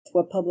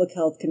What public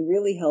health can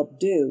really help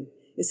do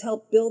is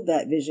help build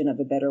that vision of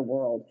a better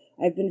world.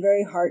 I've been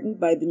very heartened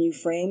by the new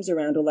frames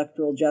around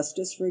electoral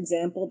justice, for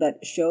example,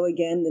 that show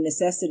again the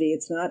necessity.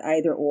 It's not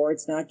either or.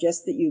 It's not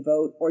just that you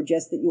vote or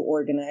just that you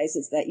organize.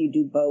 It's that you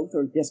do both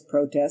or just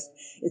protest.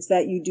 It's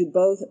that you do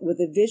both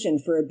with a vision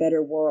for a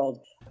better world.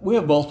 We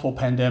have multiple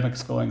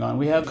pandemics going on.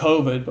 We have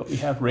COVID, but we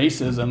have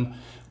racism.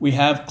 We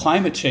have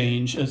climate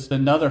change as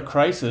another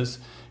crisis.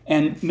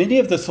 And many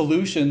of the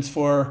solutions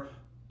for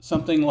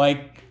something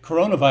like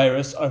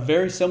coronavirus are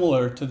very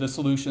similar to the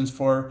solutions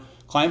for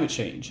climate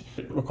change.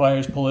 It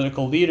requires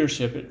political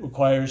leadership. It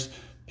requires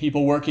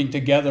people working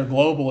together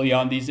globally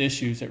on these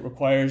issues. It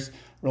requires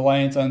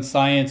reliance on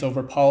science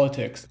over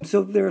politics.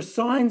 So there are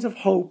signs of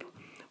hope,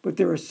 but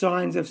there are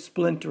signs of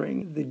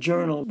splintering. The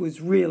journal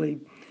was really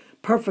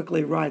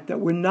perfectly right that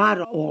we're not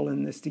all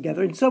in this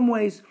together. In some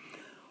ways,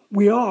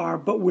 we are,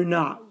 but we're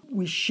not.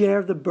 We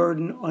share the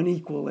burden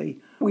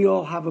unequally. We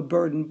all have a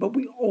burden, but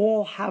we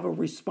all have a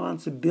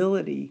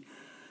responsibility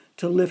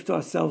to lift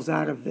ourselves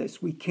out of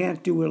this. We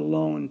can't do it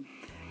alone.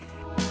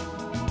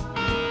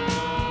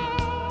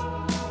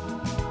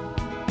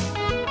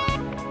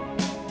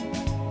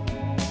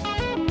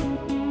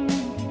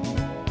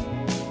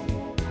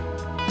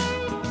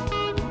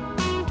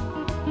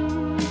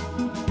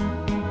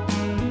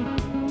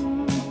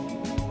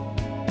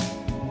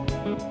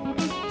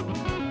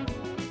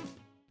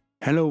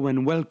 Hello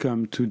and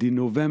welcome to the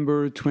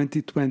November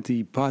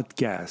 2020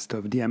 podcast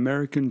of the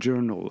American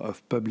Journal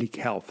of Public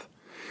Health.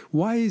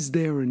 Why is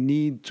there a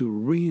need to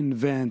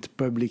reinvent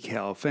public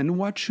health, and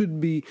what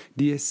should be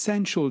the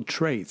essential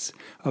traits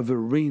of a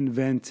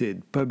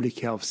reinvented public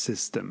health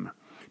system?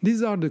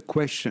 These are the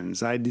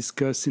questions I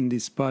discuss in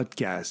this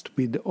podcast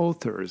with the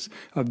authors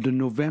of the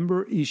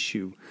November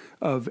issue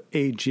of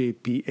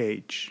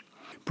AJPH.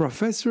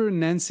 Professor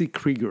Nancy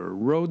Krieger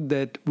wrote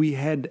that we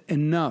had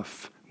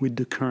enough with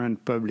the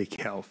current public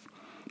health.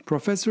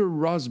 Professor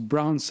Ross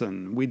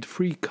Brownson, with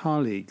 3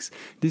 colleagues,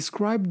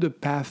 described the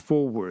path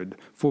forward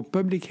for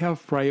public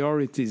health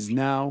priorities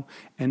now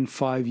and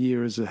 5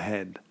 years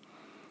ahead.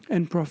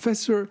 And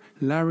Professor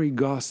Larry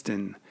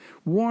Gostin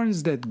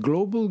warns that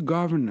global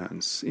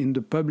governance in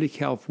the public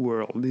health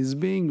world is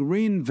being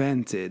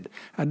reinvented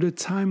at a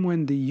time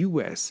when the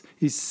U.S.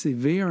 is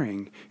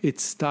severing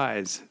its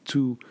ties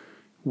to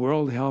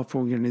World Health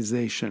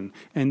Organization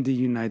and the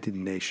United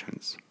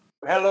Nations.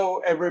 Hello,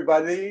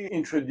 everybody.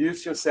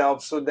 Introduce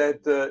yourself so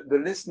that the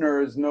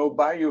listeners know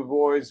by your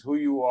voice who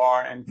you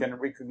are and can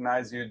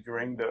recognize you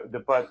during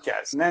the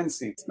podcast.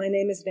 Nancy. My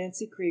name is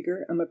Nancy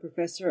Krieger. I'm a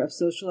professor of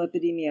social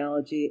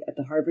epidemiology at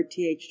the Harvard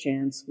T.H.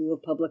 Chan School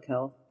of Public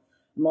Health.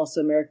 I'm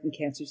also American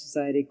Cancer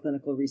Society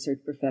clinical research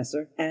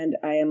professor, and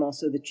I am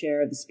also the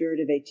chair of the Spirit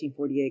of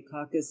 1848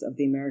 caucus of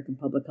the American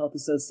Public Health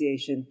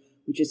Association,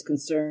 which is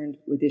concerned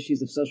with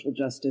issues of social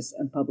justice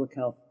and public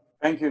health.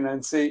 Thank you,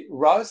 Nancy.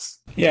 Ross?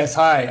 Yes,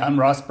 hi, I'm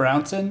Ross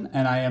Brownson,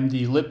 and I am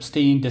the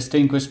Lipstein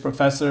Distinguished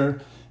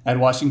Professor at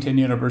Washington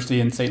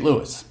University in St.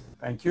 Louis.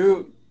 Thank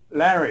you.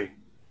 Larry?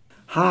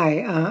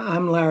 Hi,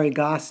 I'm Larry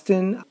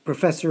Gostin,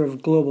 Professor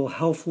of Global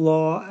Health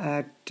Law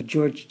at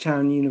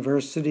Georgetown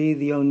University,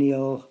 the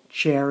O'Neill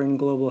Chair in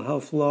Global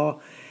Health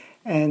Law,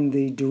 and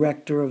the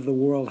Director of the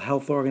World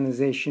Health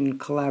Organization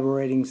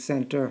Collaborating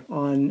Center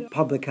on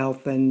Public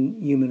Health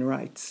and Human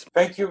Rights.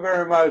 Thank you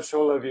very much,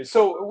 all of you.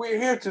 So we're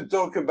here to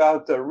talk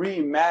about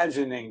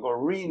reimagining or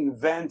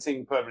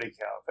reinventing public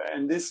health.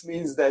 And this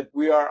means that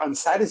we are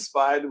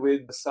unsatisfied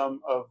with some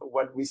of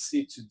what we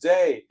see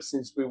today,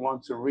 since we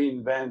want to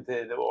reinvent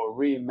it or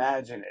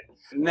reimagine it.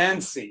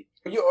 Nancy,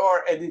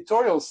 your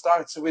editorial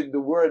starts with the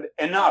word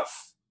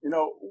enough.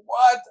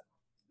 What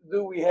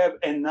do we have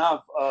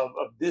enough of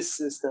this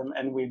system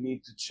and we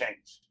need to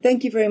change?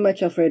 Thank you very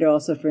much, Alfredo,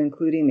 also for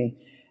including me.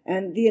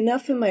 And the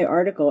enough in my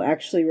article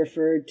actually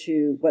referred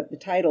to what the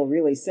title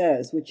really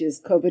says, which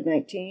is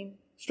COVID-19,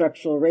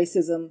 structural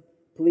racism,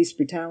 police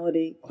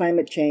brutality,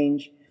 climate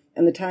change,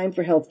 and the time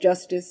for health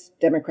justice,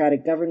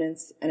 democratic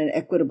governance, and an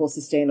equitable,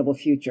 sustainable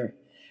future.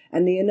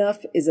 And the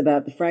enough is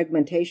about the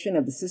fragmentation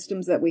of the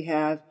systems that we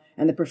have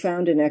and the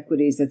profound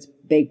inequities that's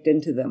baked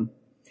into them.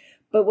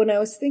 But when I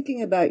was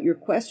thinking about your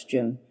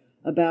question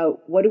about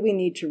what do we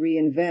need to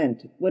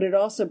reinvent, what it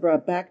also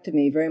brought back to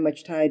me, very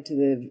much tied to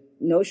the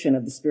notion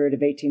of the Spirit of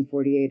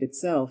 1848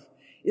 itself,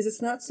 is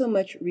it's not so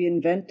much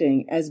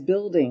reinventing as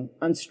building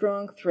on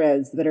strong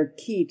threads that are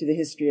key to the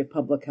history of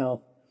public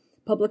health.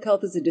 Public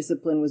health as a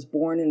discipline was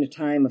born in a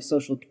time of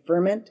social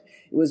ferment.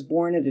 It was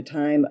born at a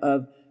time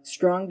of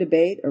strong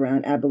debate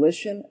around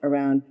abolition,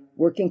 around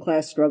working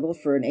class struggle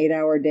for an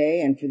 8-hour day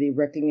and for the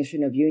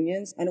recognition of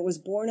unions. And it was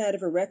born out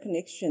of a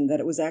recognition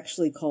that it was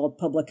actually called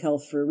public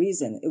health for a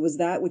reason. It was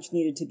that which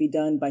needed to be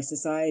done by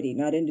society,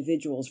 not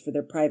individuals for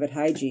their private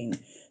hygiene.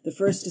 The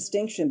first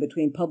distinction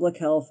between public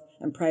health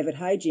and private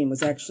hygiene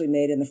was actually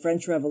made in the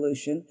French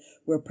Revolution,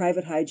 where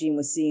private hygiene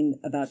was seen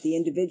about the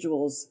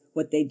individuals,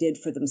 what they did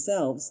for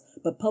themselves,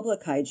 but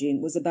public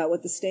hygiene was about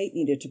what the state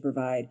needed to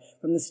provide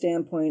from the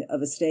standpoint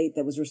of a state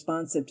that was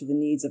responsive to the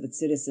needs of its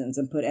citizens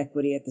and put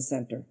equity at the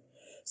center.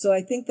 So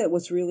I think that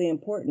what's really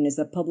important is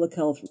that public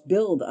health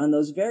build on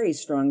those very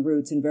strong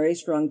roots and very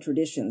strong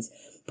traditions.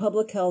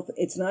 Public health,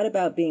 it's not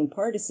about being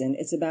partisan.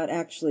 It's about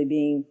actually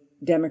being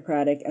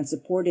democratic and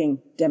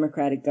supporting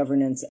democratic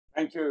governance.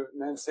 Thank you,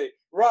 Nancy.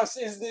 Ross,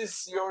 is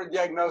this your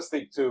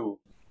diagnostic too?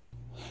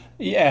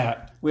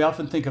 Yeah, we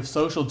often think of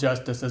social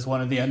justice as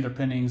one of the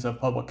underpinnings of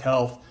public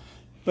health.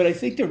 But I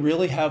think to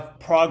really have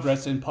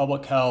progress in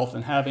public health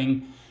and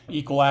having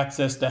equal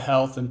access to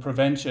health and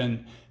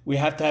prevention, we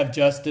have to have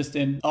justice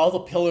in all the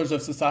pillars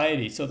of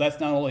society. So that's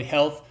not only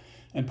health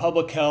and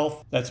public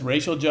health, that's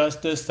racial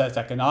justice, that's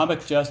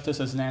economic justice,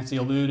 as Nancy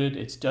alluded,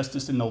 it's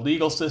justice in the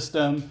legal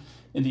system,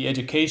 in the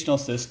educational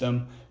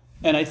system.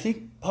 And I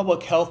think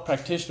public health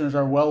practitioners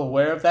are well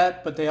aware of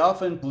that, but they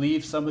often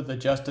leave some of the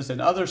justice in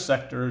other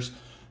sectors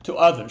to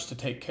others to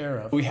take care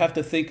of. We have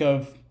to think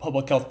of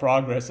public health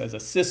progress as a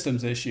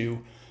systems issue,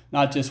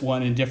 not just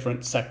one in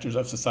different sectors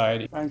of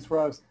society. Thanks,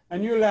 Ross.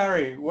 And you,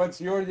 Larry,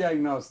 what's your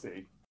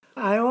diagnostic?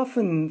 I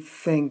often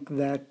think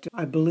that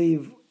I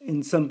believe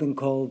in something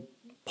called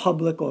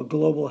public or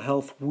global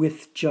health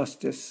with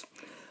justice,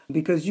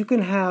 because you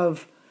can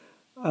have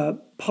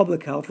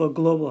public health or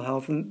global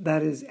health, and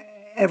that is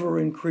ever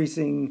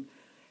increasing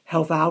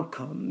health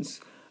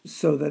outcomes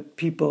so that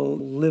people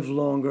live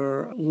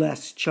longer,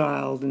 less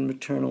child and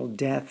maternal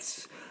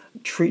deaths,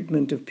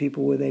 treatment of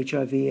people with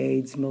HIV,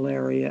 AIDS,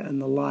 malaria,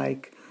 and the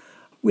like.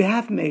 We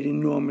have made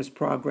enormous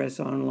progress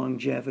on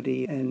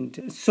longevity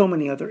and so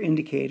many other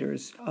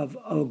indicators of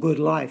a good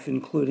life,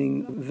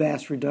 including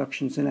vast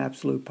reductions in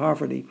absolute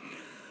poverty.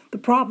 The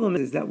problem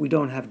is that we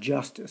don't have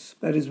justice.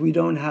 That is, we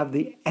don't have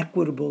the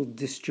equitable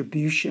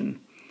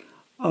distribution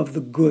of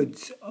the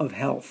goods of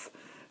health.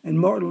 And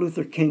Martin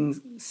Luther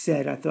King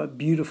said, I thought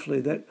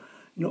beautifully, that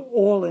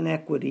all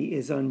inequity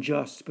is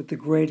unjust, but the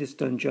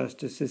greatest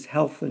injustice is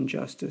health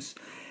injustice.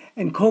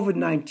 And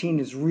COVID-19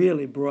 has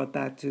really brought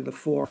that to the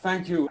fore.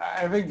 Thank you.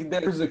 I think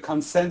there's a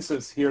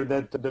consensus here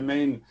that the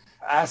main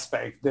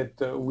aspect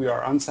that we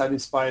are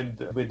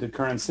unsatisfied with the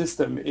current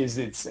system is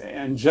its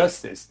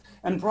injustice.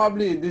 And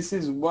probably this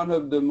is one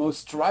of the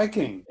most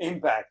striking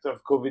impact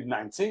of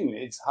COVID-19.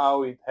 It's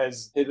how it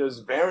has hit us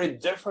very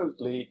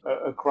differently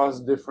across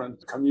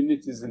different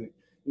communities in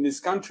this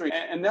country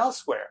and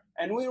elsewhere.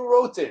 And we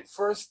wrote it,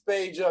 first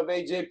page of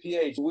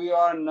AJPH. We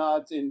are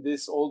not in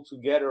this all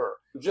together,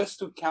 just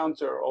to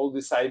counter all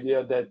this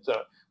idea that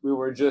we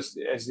were just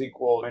as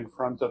equal in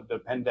front of the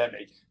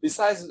pandemic.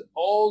 Besides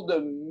all the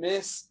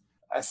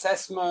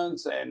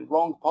misassessments and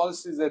wrong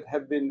policies that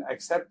have been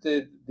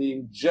accepted, the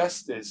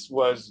injustice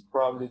was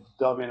probably the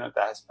dominant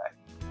aspect.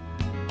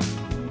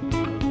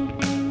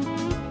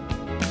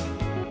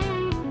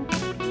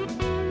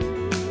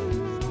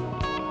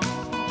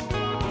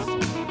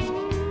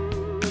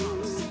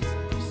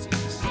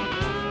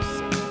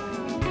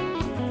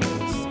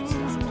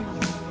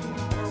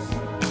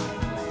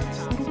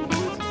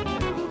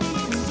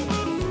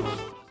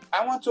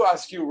 I want to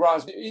ask you,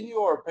 Ross, in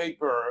your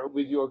paper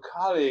with your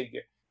colleague,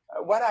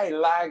 what I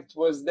liked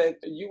was that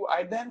you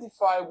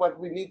identify what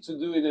we need to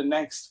do in the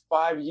next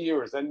 5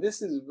 years. And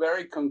this is a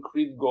very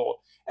concrete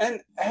goal.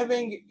 And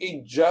having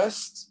a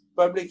just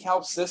public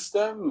health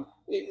system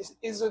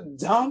is a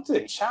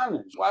daunting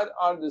challenge. What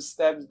are the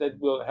steps that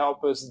will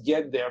help us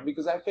get there?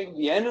 Because I think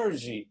the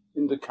energy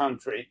in the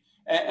country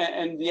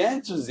and the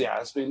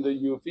enthusiasm in the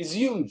youth is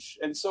huge.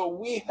 And so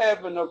we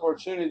have an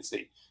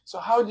opportunity. So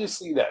how do you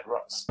see that,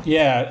 Ross?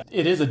 Yeah,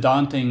 it is a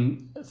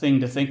daunting thing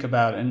to think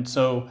about. And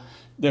so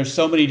there's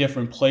so many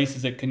different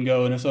places it can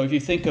go. And so if you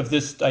think of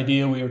this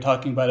idea we were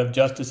talking about of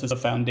justice as a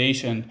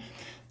foundation,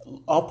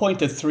 I'll point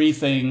to 3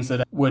 things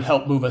that would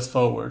help move us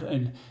forward.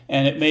 And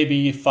it may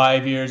be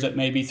 5 years, it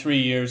may be 3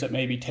 years, it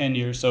may be 10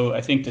 years. So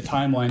I think the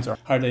timelines are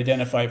hard to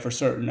identify for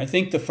certain. I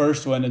think the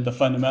first one and the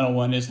fundamental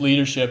one is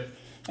leadership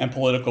and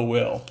political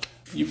will.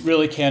 You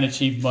really can't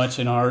achieve much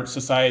in our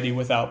society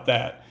without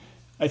that.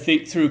 I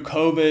think through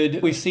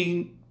COVID, we've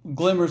seen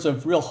glimmers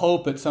of real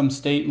hope at some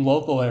state and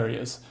local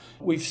areas.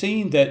 We've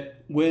seen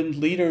that when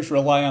leaders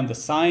rely on the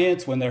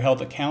science, when they're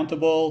held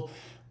accountable,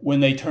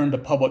 when they turn to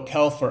public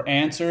health for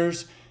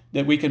answers,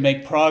 that we can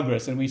make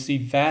progress. And we see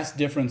vast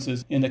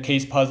differences in the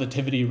case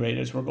positivity rate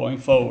as we're going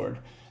forward.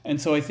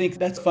 And so I think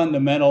that's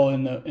fundamental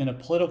in a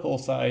political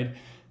side.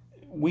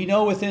 We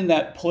know within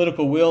that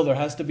political will there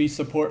has to be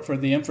support for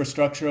the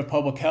infrastructure of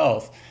public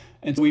health.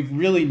 And so we've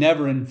really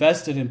never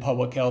invested in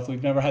public health.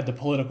 We've never had the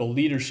political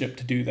leadership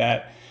to do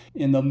that.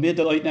 In the mid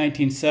to late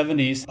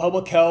 1970s,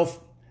 public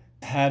health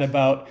had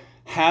about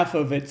half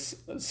of its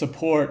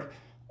support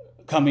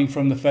coming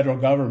from the federal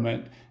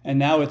government. And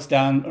now it's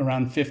down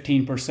around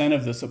 15%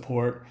 of the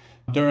support.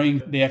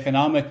 During the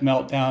economic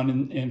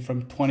meltdown in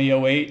from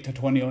 2008 to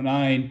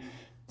 2009,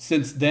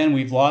 since then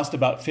we've lost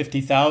about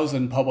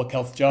 50,000 public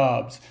health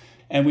jobs.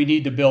 And we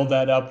need to build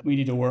that up. We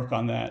need to work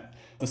on that.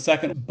 The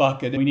second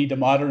bucket, we need to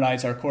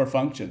modernize our core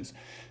functions.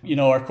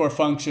 Our core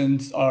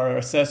functions are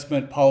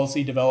assessment,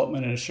 policy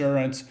development, and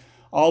assurance.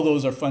 All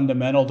those are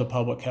fundamental to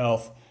public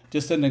health.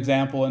 Just an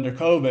example, under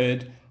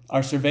COVID,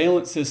 our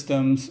surveillance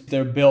systems,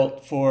 they're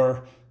built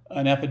for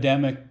an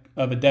epidemic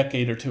of a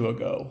decade or two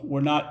ago.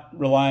 We're not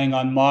relying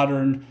on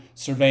modern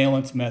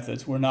surveillance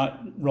methods. We're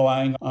not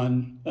relying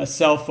on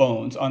cell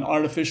phones, on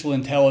artificial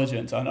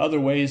intelligence, on other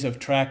ways of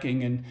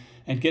tracking and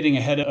getting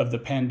ahead of the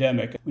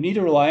pandemic. We need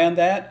to rely on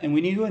that, and we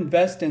need to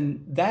invest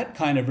in that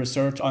kind of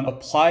research on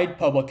applied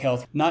public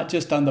health, not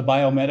just on the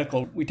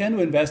biomedical. We tend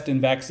to invest in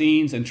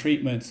vaccines and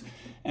treatments,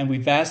 and we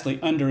vastly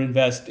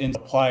underinvest in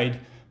applied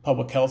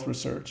public health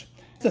research.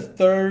 The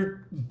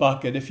third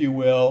bucket, if you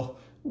will,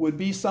 would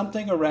be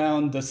something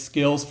around the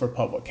skills for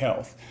public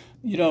health.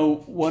 You know,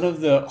 one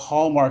of the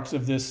hallmarks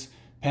of this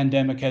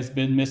pandemic has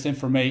been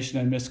misinformation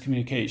and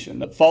miscommunication.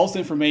 The false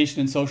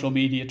information in social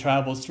media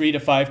travels 3 to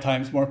 5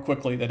 times more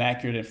quickly than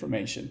accurate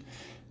information.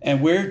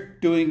 And we're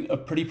doing a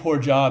pretty poor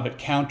job at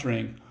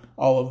countering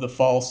all of the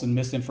false and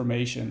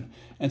misinformation.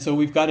 And so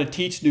we've got to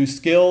teach new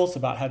skills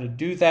about how to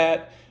do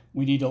that.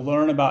 We need to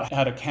learn about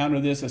how to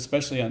counter this,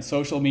 especially on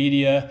social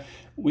media.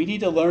 We need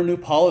to learn new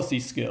policy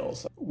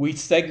skills. We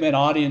segment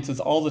audiences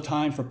all the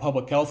time for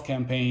public health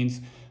campaigns,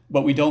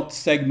 but we don't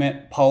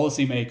segment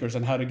policymakers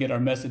on how to get our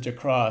message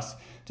across.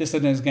 Just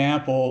as an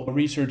example,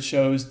 research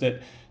shows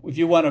that if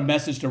you want a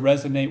message to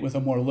resonate with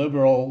a more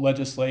liberal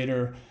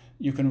legislator,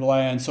 you can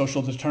rely on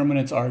social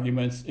determinants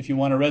arguments. If you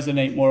want to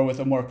resonate more with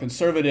a more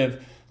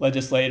conservative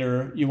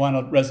legislator, you want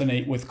to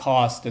resonate with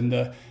cost and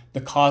the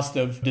cost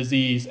of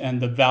disease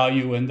and the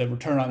value and the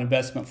return on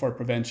investment for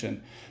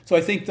prevention. So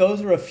I think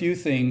those are a few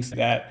things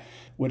that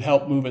would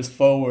help move us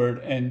forward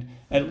and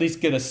at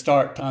least get a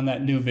start on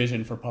that new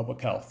vision for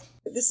public health.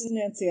 This is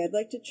Nancy. I'd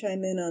like to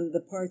chime in on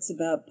the parts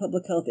about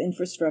public health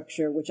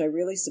infrastructure, which I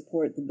really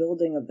support the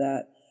building of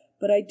that.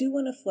 But I do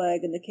want to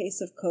flag in the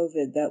case of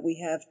COVID that we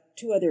have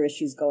 2 other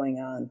issues going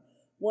on.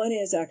 One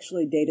is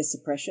actually data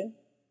suppression.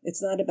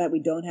 It's not about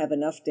we don't have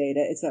enough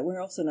data. It's that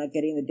we're also not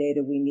getting the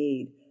data we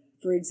need.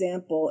 For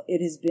example,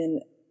 it has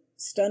been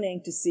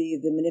stunning to see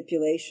the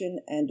manipulation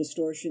and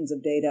distortions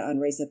of data on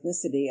race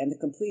ethnicity and the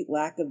complete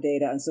lack of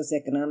data on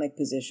socioeconomic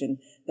position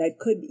that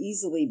could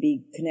easily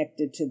be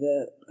connected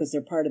to because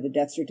they're part of the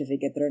death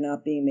certificate that are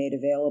not being made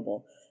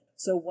available.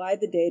 So why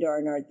the data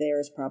are not there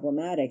is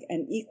problematic,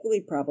 and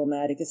equally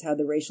problematic is how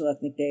the racial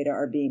ethnic data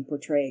are being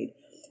portrayed.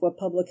 What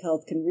public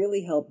health can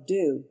really help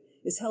do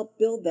is help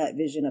build that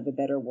vision of a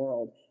better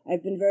world.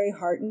 I've been very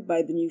heartened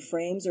by the new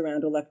frames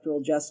around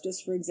electoral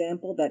justice, for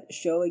example, that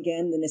show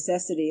again the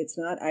necessity. It's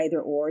not either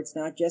or. It's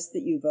not just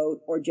that you vote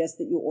or just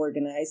that you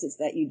organize. It's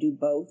that you do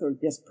both or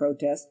just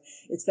protest.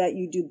 It's that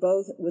you do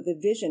both with a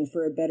vision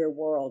for a better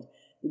world.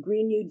 The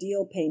Green New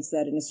Deal paints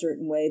that in a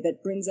certain way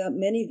that brings out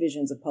many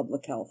visions of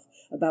public health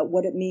about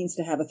what it means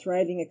to have a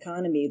thriving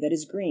economy that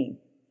is green,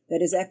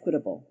 that is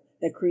equitable,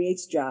 that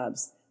creates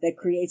jobs, that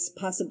creates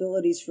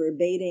possibilities for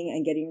abating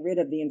and getting rid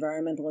of the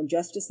environmental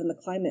injustice and the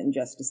climate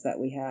injustice that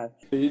we have.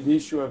 The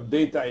issue of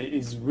data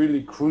is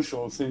really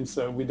crucial since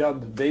without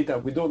the data,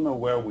 we don't know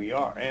where we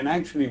are. And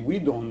actually, we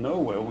don't know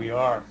where we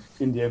are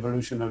in the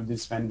evolution of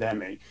this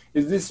pandemic.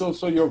 Is this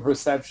also your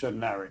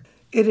perception, Larry?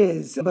 It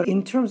is. But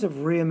in terms of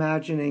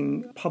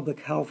reimagining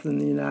public health in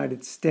the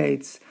United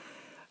States,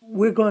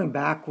 we're going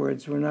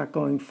backwards. We're not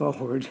going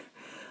forward.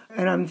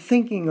 And I'm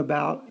thinking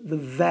about the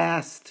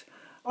vast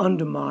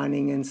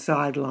undermining and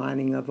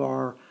sidelining of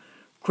our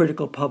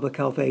critical public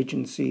health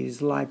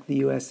agencies like the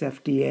US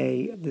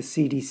FDA, the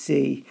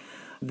CDC,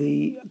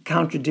 the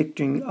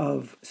contradicting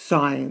of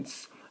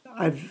science.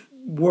 I've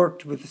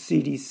worked with the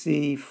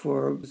CDC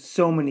for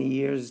so many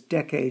years,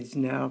 decades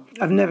now.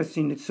 I've never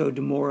seen it so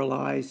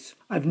demoralized.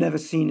 I've never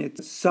seen it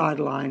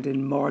sidelined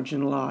and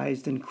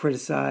marginalized and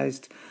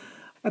criticized.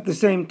 At the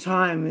same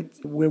time,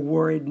 we're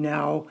worried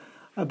now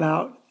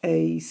about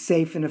a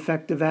safe and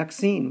effective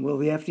vaccine. Will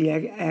the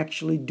FDA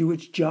actually do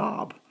its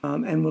job?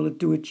 And will it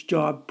do its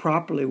job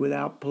properly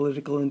without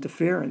political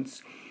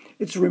interference?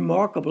 It's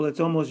remarkable, it's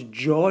almost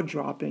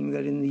jaw-dropping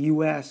that in the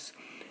U.S.,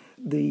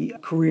 the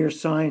career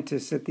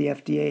scientists at the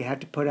FDA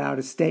had to put out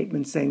a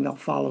statement saying they'll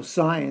follow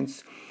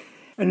science.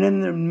 And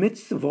in the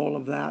midst of all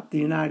of that, the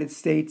United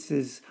States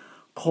is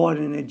caught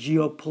in a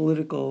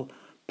geopolitical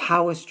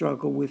power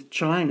struggle with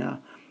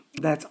China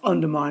that's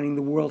undermining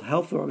the World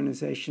Health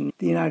Organization.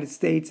 The United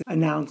States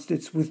announced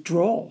its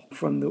withdrawal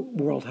from the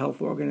World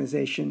Health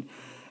Organization.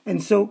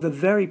 And so the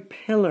very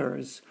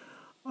pillars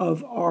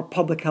of our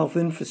public health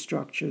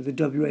infrastructure, the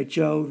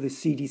WHO, the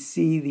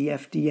CDC, the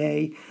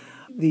FDA,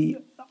 the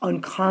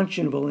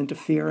unconscionable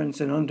interference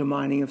and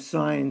undermining of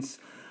science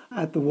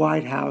at the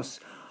White House,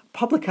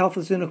 public health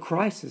is in a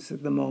crisis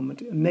at the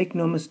moment. Make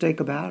no mistake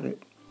about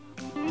it.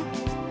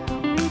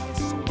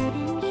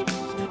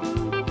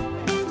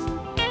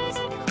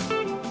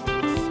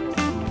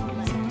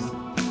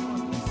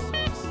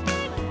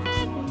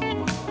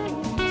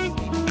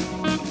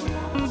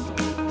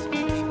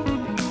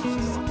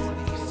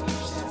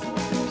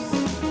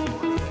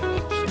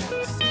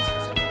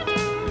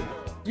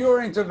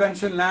 Your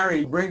intervention,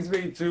 Larry, brings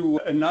me to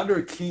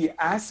another key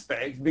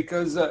aspect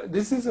because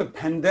this is a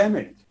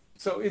pandemic.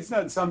 So it's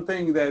not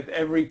something that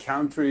every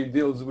country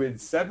deals with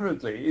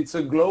separately. It's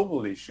a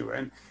global issue.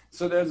 And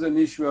so there's an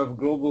issue of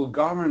global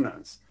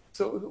governance.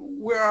 So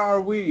where are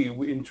we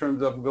in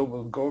terms of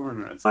global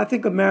governance? I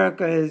think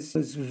America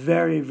is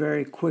very,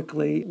 very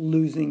quickly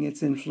losing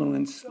its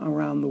influence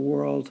around the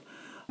world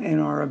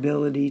and our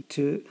ability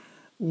to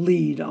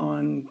lead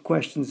on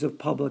questions of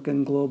public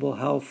and global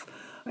health.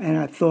 And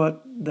I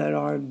thought that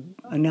our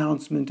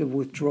announcement of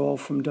withdrawal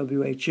from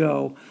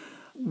WHO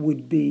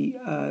would be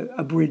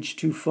a bridge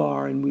too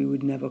far and we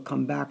would never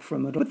come back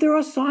from it. But there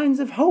are signs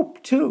of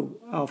hope too,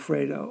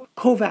 Alfredo.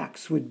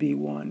 COVAX would be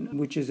one,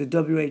 which is a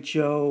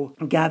WHO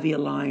Gavi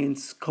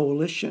Alliance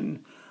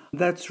coalition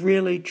that's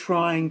really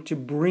trying to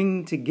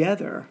bring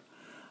together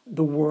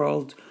the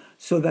world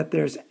so that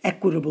there's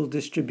equitable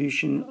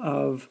distribution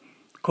of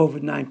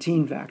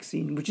COVID-19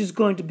 vaccine, which is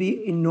going to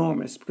be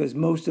enormous because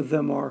most of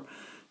them are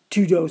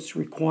 2-dose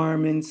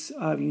requirements.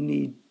 You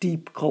need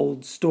deep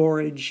cold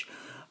storage,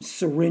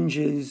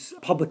 syringes,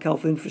 public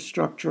health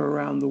infrastructure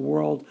around the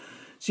world.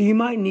 So you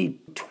might need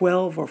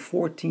 12 or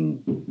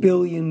 14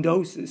 billion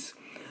doses.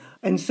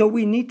 And so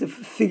we need to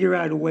figure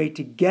out a way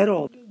to get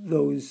all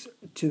those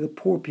to the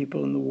poor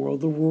people in the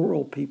world, the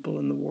rural people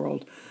in the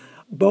world,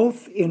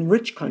 both in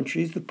rich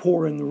countries, the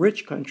poor in the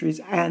rich countries,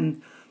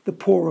 and the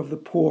poor of the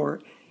poor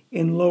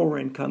in lower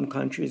income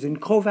countries. And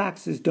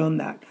COVAX has done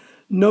that.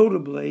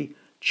 Notably,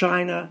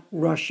 China,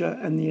 Russia,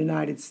 and the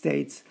United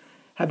States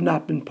have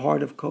not been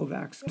part of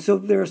COVAX. So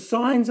there are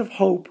signs of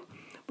hope,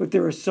 but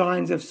there are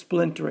signs of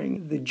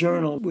splintering. The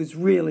journal was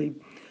really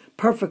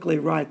perfectly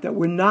right that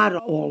we're not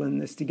all in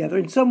this together.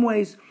 In some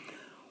ways,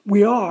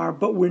 we are,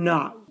 but we're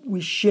not.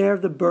 We share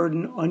the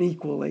burden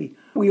unequally.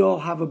 We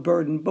all have a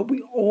burden, but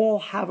we all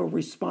have a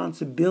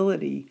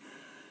responsibility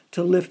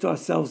to lift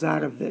ourselves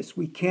out of this.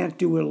 We can't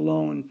do it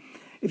alone.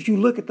 If you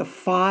look at the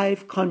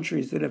 5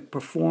 countries that have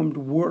performed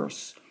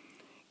worse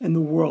in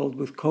the world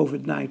with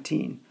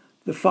COVID-19,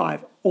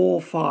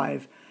 all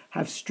five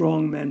have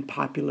strongmen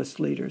populist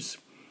leaders.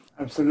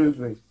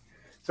 Absolutely.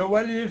 So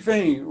what do you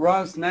think,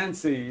 Ross,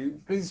 Nancy?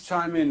 Please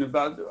chime in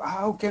about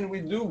how can we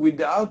do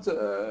without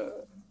a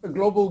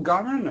global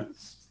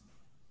governance?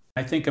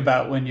 I think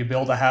about when you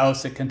build a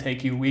house, it can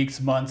take you weeks,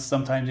 months,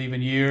 sometimes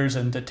even years,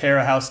 and to tear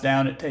a house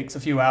down, it takes a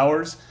few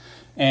hours.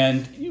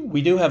 And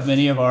we do have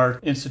many of our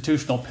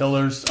institutional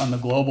pillars on the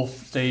global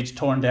stage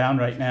torn down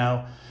right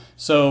now.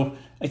 So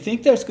I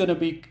think there's going to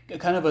be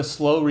kind of a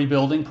slow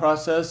rebuilding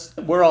process.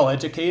 We're all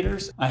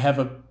educators. I have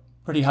a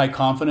pretty high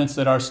confidence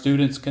that our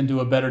students can do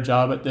a better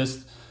job at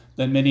this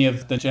than many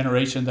of the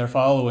generation they're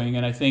following.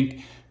 And I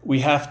think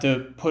we have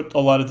to put a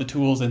lot of the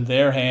tools in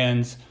their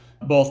hands,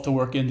 both to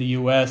work in the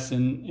U.S.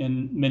 and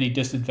in many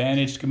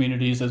disadvantaged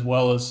communities as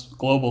well as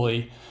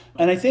globally.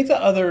 And I think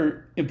the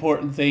other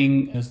important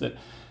thing is that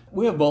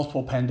we have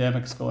multiple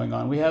pandemics going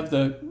on. We have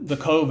the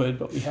COVID,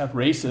 but we have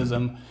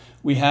racism.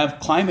 We have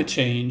climate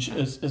change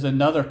as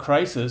another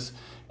crisis.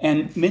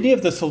 And many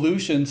of the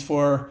solutions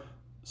for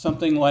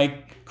something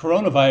like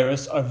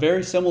coronavirus are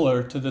very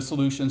similar to the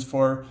solutions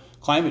for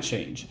climate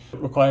change. It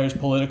requires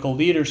political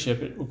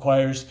leadership. It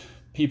requires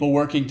people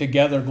working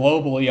together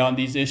globally on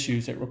these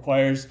issues. It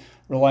requires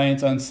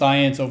reliance on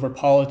science over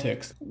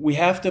politics. We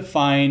have to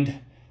find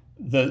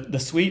the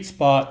sweet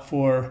spot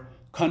for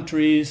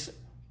countries,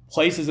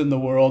 places in the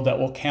world that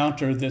will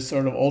counter this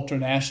sort of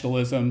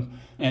ultranationalism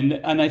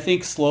and I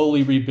think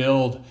slowly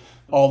rebuild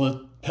all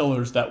the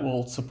pillars that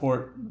will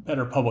support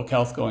better public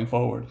health going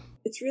forward.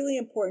 It's really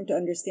important to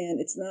understand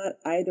it's not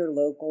either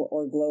local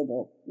or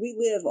global. We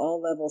live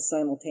all levels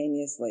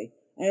simultaneously.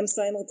 I am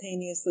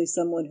simultaneously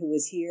someone who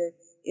is here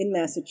in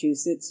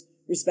Massachusetts,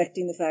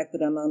 respecting the fact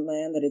that I'm on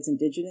land that is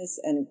indigenous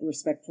and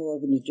respectful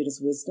of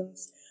indigenous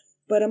wisdoms.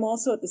 But I'm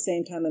also at the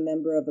same time a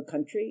member of a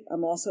country.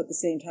 I'm also at the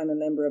same time a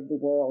member of the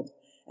world.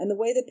 And the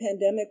way the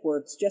pandemic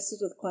works, just as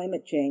with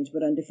climate change,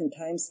 but on different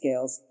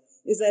timescales,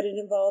 is that it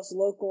involves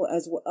local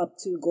as up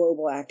to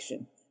global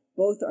action.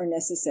 Both are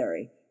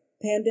necessary.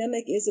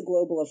 Pandemic is a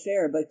global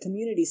affair, but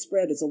community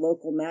spread is a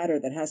local matter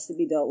that has to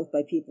be dealt with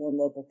by people in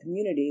local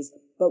communities,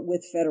 but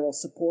with federal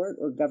support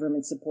or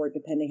government support,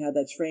 depending how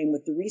that's framed,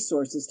 with the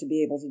resources to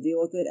be able to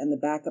deal with it and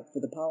the backup for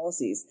the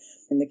policies.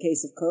 In the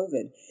case of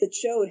COVID, it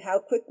showed how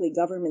quickly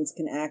governments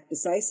can act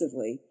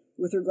decisively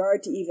with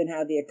regard to even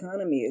how the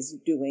economy is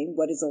doing,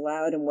 what is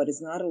allowed and what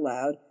is not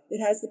allowed. It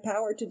has the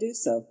power to do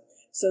so.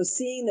 So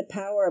seeing the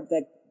power of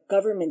that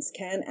governments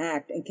can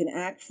act and can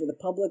act for the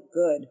public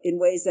good in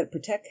ways that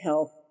protect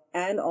health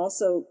and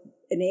also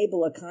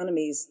enable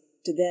economies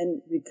to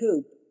then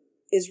recoup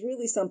is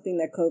really something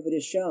that COVID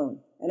has shown.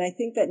 And I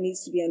think that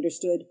needs to be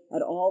understood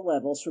at all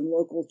levels, from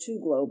local to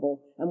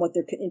global, and what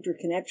their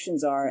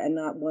interconnections are, and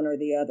not one or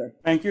the other.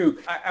 Thank you.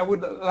 I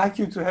would like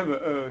you to have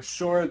a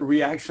short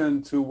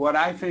reaction to what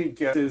I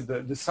think is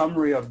the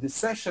summary of this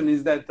session,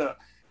 is that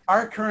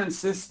our current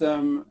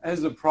system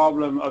has a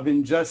problem of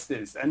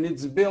injustice, and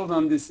it's built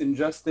on this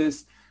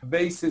injustice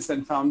basis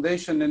and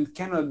foundation and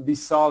cannot be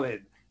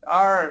solid.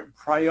 Our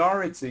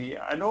priority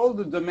and all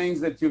the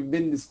domains that you've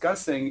been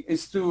discussing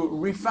is to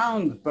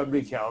refound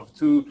public health,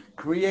 to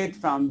create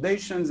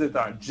foundations that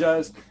are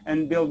just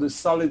and build a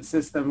solid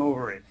system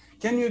over it.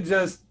 Can you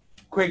just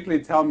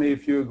quickly tell me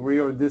if you agree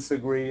or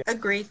disagree?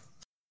 Agree.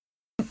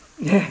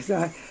 Yes,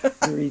 I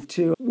agree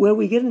too. Where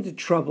we get into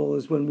trouble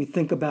is when we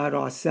think about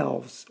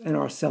ourselves and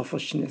our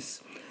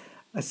selfishness.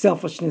 A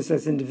selfishness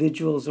as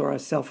individuals or a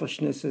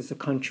selfishness as a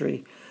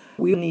country.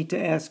 We need to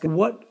ask,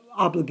 what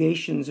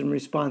obligations and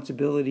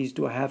responsibilities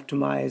do I have to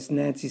my, as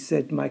Nancy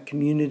said, my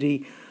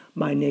community,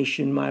 my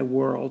nation, my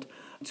world,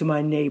 to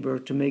my neighbor,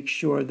 to make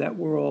sure that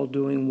we're all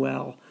doing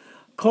well.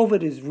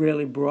 COVID has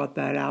really brought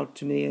that out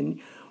to me, and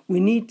we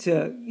need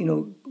to,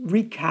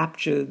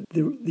 recapture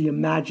the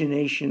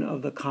imagination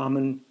of the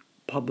common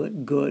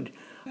public good.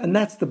 And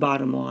that's the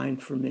bottom line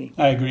for me.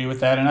 I agree with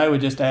that. And I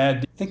would just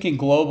add, thinking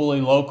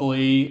globally,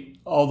 locally,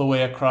 all the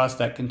way across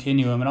that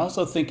continuum, and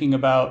also thinking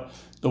about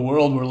the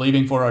world we're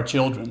leaving for our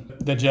children,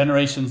 the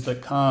generations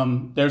that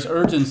come. There's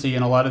urgency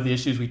in a lot of the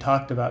issues we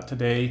talked about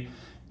today,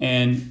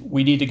 and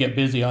we need to get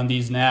busy on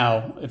these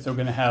now if they're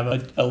going to have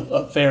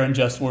a fair and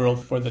just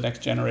world for the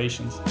next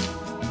generations.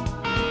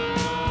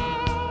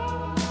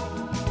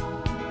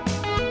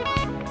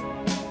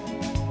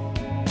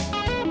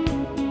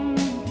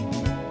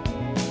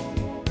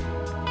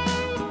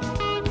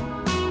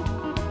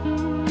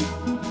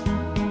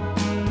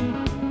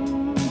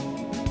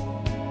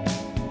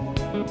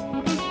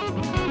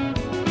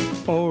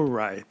 All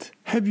right.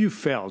 Have you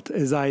felt,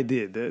 as I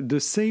did, the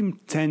same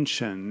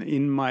tension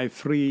in my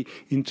three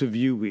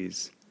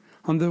interviewees?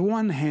 On the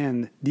one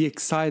hand, the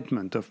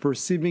excitement of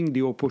perceiving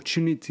the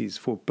opportunities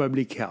for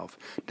public health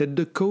that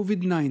the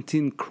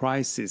COVID-19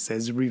 crisis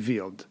has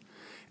revealed.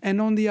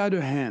 And on the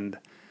other hand,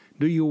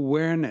 the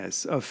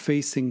awareness of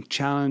facing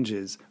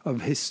challenges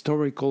of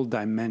historical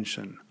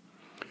dimension.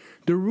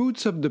 The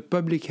roots of the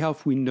public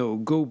health we know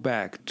go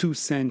back 2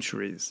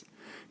 centuries.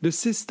 The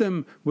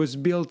system was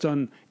built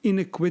on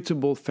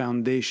inequitable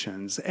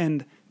foundations,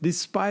 and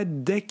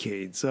despite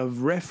decades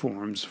of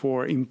reforms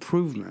for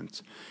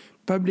improvement,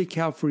 public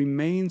health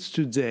remains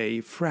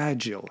today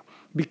fragile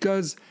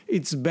because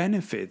its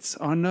benefits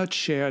are not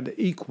shared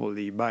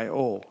equally by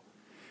all.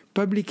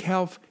 Public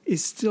health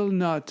is still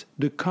not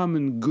the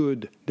common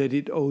good that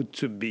it ought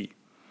to be.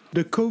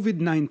 The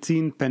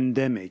COVID-19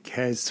 pandemic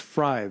has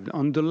thrived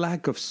on the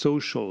lack of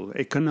social,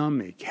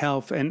 economic,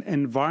 health, and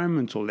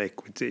environmental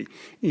equity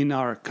in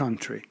our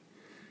country.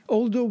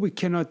 Although we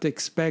cannot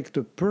expect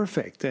a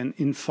perfect and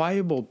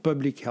infallible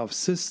public health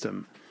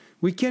system,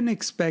 we can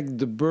expect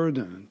the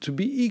burden to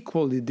be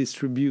equally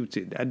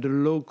distributed at the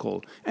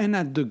local and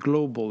at the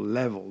global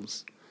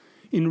levels.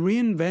 In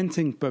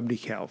reinventing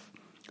public health,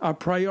 our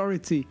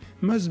priority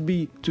must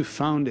be to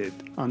found it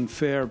on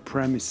fair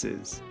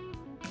premises.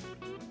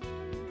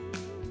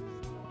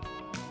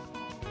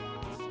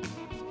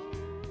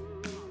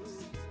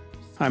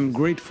 I'm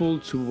grateful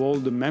to all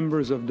the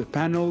members of the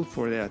panel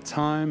for their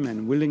time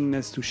and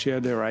willingness to share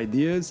their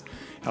ideas.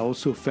 I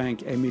also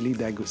thank Emily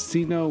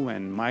D'Agostino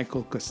and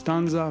Michael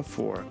Costanza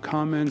for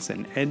comments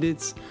and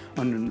edits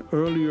on an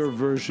earlier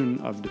version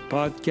of the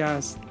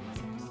podcast.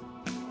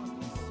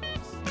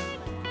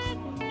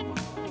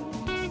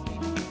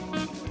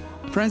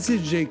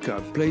 Francis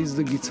Jacob plays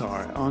the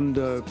guitar on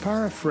the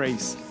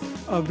paraphrase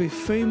of a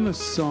famous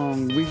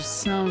song which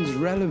sounds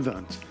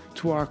relevant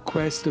to our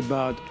quest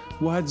about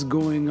what's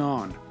going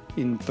on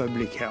in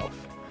public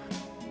health.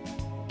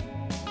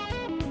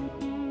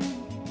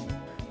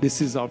 This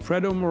is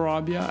Alfredo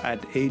Morabia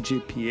at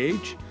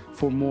AJPH.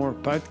 For more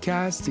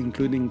podcasts,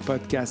 including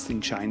podcasts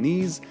in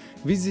Chinese,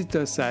 visit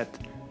us at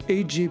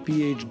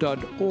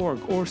ajph.org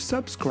or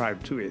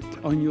subscribe to it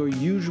on your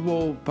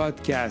usual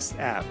podcast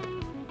app.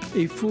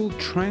 A full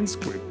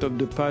transcript of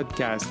the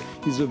podcast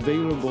is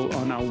available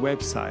on our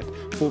website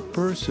for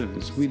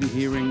persons with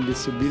hearing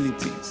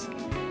disabilities.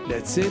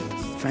 That's it.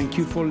 Thank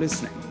you for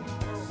listening.